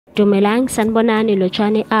Dumelang Sanbonani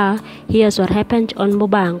Lochane here's what happened on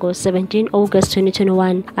Muvhango, 17 August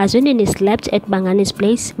 2021. Azwindini slept at Bangani's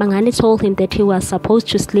place. Bangani told him that he was supposed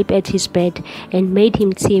to sleep at his bed and made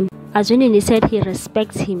him tea. Azwindini said he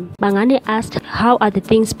respects him. Bangani asked how are the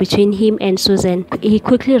things between him and Susan. He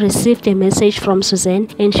quickly received a message from Susan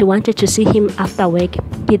and she wanted to see him after work.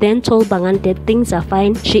 He then told Bangani that things are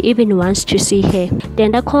fine. She even wants to see her.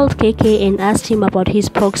 Denda called KK and asked him about his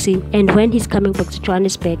proxy and when he's coming back to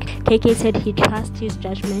Johannesburg. KK said he trusts his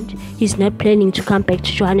judgment. He's not planning to come back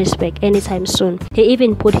to Johannesburg anytime soon. He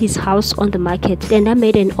even put his house on the market. Denda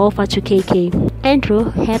made an offer to KK. Andrew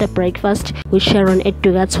had a breakfast with Sharon at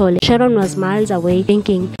Dugatole. Sharon was miles away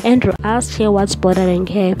thinking. Andrew asked her what's bothering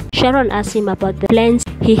her. Sharon asked him about the plans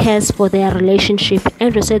he has for their relationship.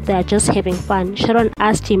 Andrew said they are just having fun. Sharon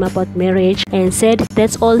asked him about marriage and said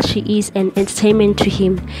that's all she is, an entertainment to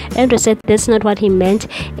him. Andrew said that's not what he meant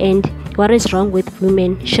and what is wrong with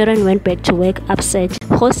women. Sharon went back to work upset.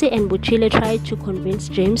 Jose and Buchile tried to convince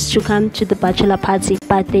James to come to the bachelor party,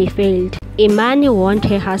 but they failed. Imani warned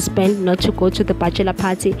her husband not to go to the bachelor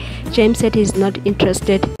party. James said he's not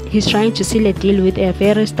interested. He's trying to seal a deal with a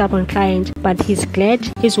very stubborn client, but he's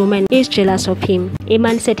glad his woman is jealous of him.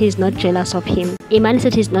 Imani said he's not jealous of him. Imani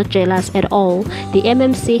said he's not jealous at all. The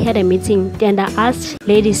MMC had a meeting. Denda asked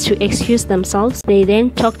ladies to excuse themselves. They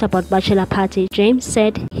then talked about bachelor party. James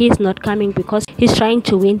said he's not coming because he's trying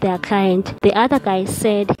to win their client. The other guy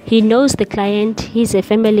said he knows the client, he's a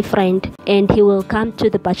family friend, and he will come to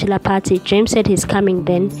the bachelor party. James said he's coming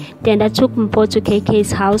then. Denda took Mpo to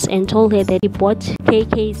KK's house and told her that he bought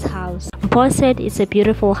KK's house. Mpo said it's a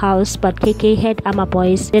beautiful house, but KK had Ama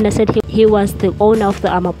boys. Denda said he was the owner of the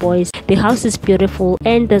Ama boys. The house is beautiful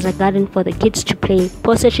and there's a garden for the kids to play.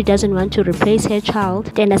 Mpo said she doesn't want to replace her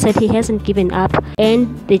child. Denda said he hasn't given up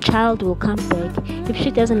and the child will come back. If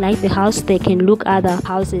she doesn't like the house, they can look other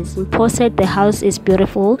houses. Mpo said the house is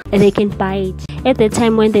beautiful and they can buy it. At the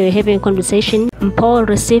time when they were having a conversation, Mpo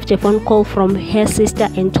received a phone call from her sister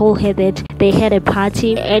and told her that they had a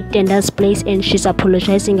party at Denda's place and she's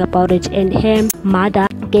apologizing about it and her mother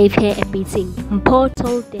gave her a beating. Mpo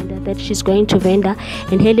told Denda that she's going to Venda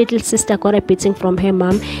and her little sister got a beating from her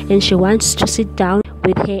mom and she wants to sit down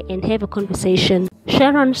with her and have a conversation.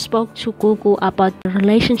 Sharon spoke to Gugu about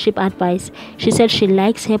relationship advice. She said she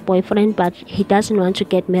likes her boyfriend but he doesn't want to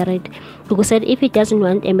get married. Gugu said if he doesn't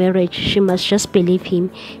want a marriage, she must just believe him.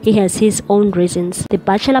 He has his own reasons. The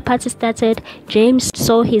bachelor party started. James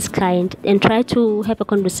saw his client and tried to have a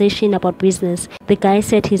conversation about business. The guy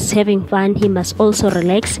said he's having fun, he must also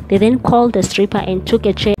relax. They then called the stripper and took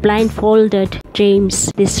a chair, blindfolded James.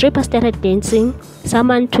 The stripper started dancing.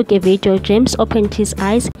 Someone took a video. James opened his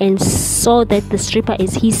eyes and saw that the stripper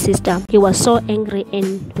is his sister. He was so angry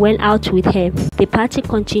and went out with her. The party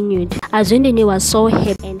continued. Azwindini was so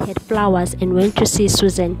happy and had flowers and went to see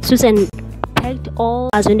Susan. Susan packed all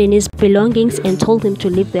Azwindini's belongings and told him to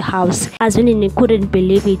leave the house. Azwindini couldn't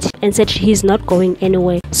believe it and said he's not going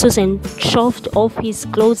anywhere. Susan shoved off his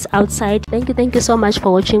clothes outside. Thank you so much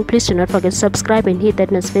for watching. Please do not forget to subscribe and hit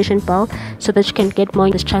that notification bell so that you can get more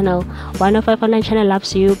on this channel. 105 Online channel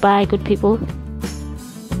loves you. Bye, good people.